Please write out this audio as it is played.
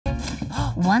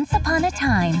Once upon a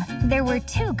time, there were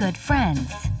two good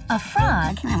friends. A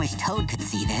frog. I wish Toad could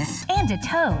see this. And a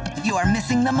toad. You are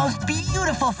missing the most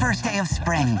beautiful first day of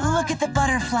spring. Look at the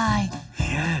butterfly.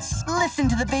 Yes. Listen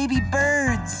to the baby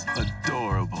birds.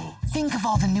 Adorable. Think of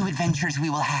all the new adventures we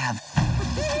will have.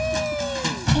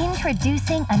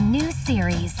 Introducing a new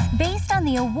series based on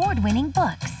the award-winning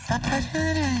books.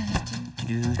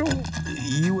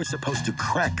 You were supposed to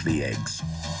crack the eggs.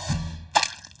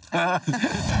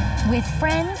 With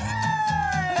friends,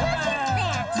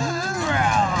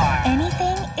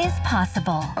 anything is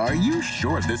possible. Are you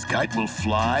sure this kite will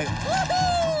fly?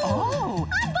 Oh!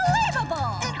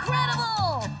 Unbelievable!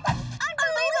 Incredible!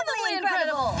 Unbelievably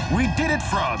incredible! We did it,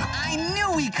 Frog! I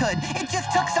knew we could. It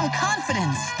just took some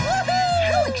confidence.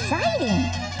 How exciting!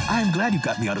 I'm glad you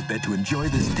got me out of bed to enjoy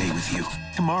this day with you.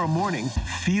 Tomorrow morning,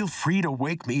 feel free to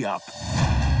wake me up.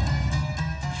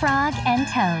 Frog and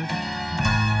Toad.